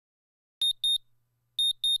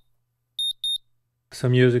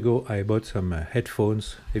Some years ago, I bought some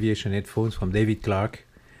headphones, aviation headphones from David Clark,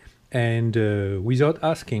 and without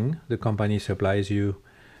asking, the company supplies you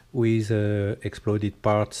with exploded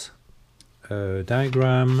parts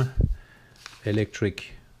diagram,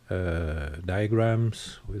 electric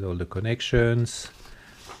diagrams with all the connections,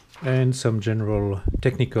 and some general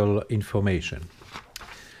technical information.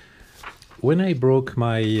 When I broke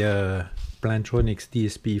my Plantronics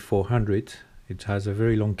DSP400, it has a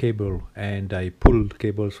very long cable, and I pulled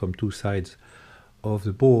cables from two sides of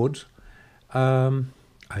the board.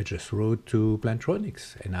 I just wrote to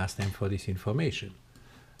Plantronics and asked them for this information.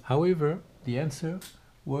 However, the answer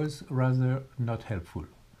was rather not helpful.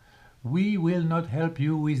 We will not help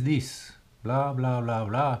you with this. Blah, blah, blah,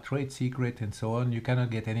 blah, trade secret and so on. You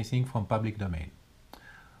cannot get anything from public domain.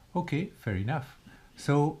 Okay, fair enough.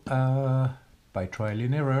 So, by trial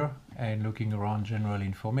and error and looking around general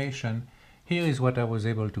information, here is what I was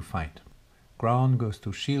able to find. Ground goes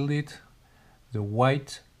to shielded, the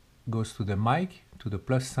white goes to the mic, to the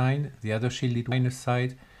plus sign, the other shielded minus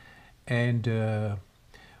side, and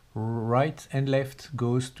right and left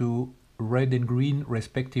goes to red and green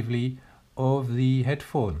respectively of the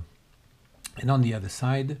headphone. And on the other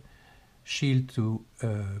side, shield to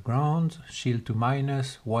ground, shield to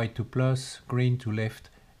minus, white to plus, green to left,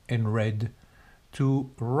 and red to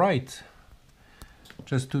right.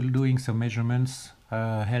 Just doing some measurements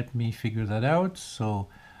helped me figure that out. So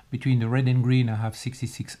between the red and green I have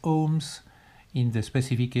 66 ohms. In the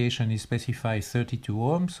specification it specifies 32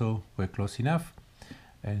 ohms, so we're close enough.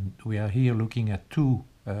 And we are here looking at two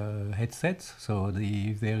headsets, so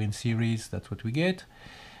if they're in series, that's what we get.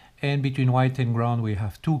 And between white and ground we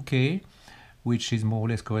have 2K, which is more or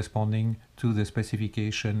less corresponding to the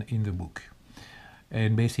specification in the book.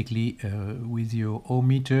 And basically with your ohm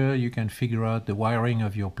meter you can figure out the wiring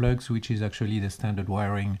of your plugs, which is actually the standard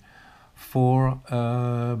wiring for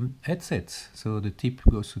headsets. So the tip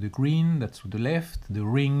goes to the green, that's to the left, the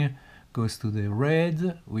ring goes to the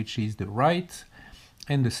red, which is the right,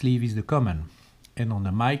 and the sleeve is the common. And on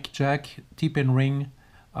the mic jack, tip and ring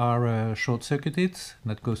are short-circuited,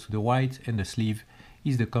 that goes to the white, and the sleeve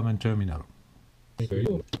is the common terminal.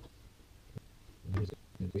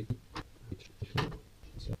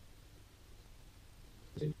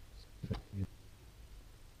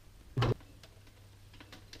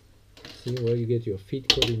 See where you get your feet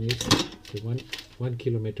coordinates, the one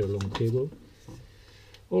kilometer long cable.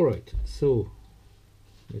 Alright, so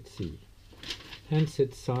let's see.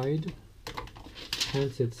 Handset side,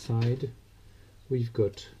 we've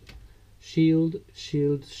got shield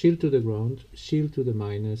to the ground, shield to the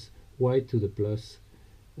minus, white to the plus,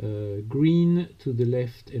 green to the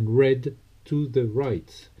left, and red to the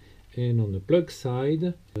right. And on the plug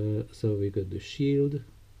side, so we got the shield,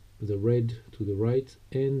 the red to the right,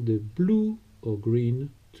 and the blue or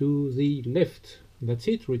green to the left. That's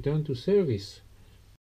it, return to service.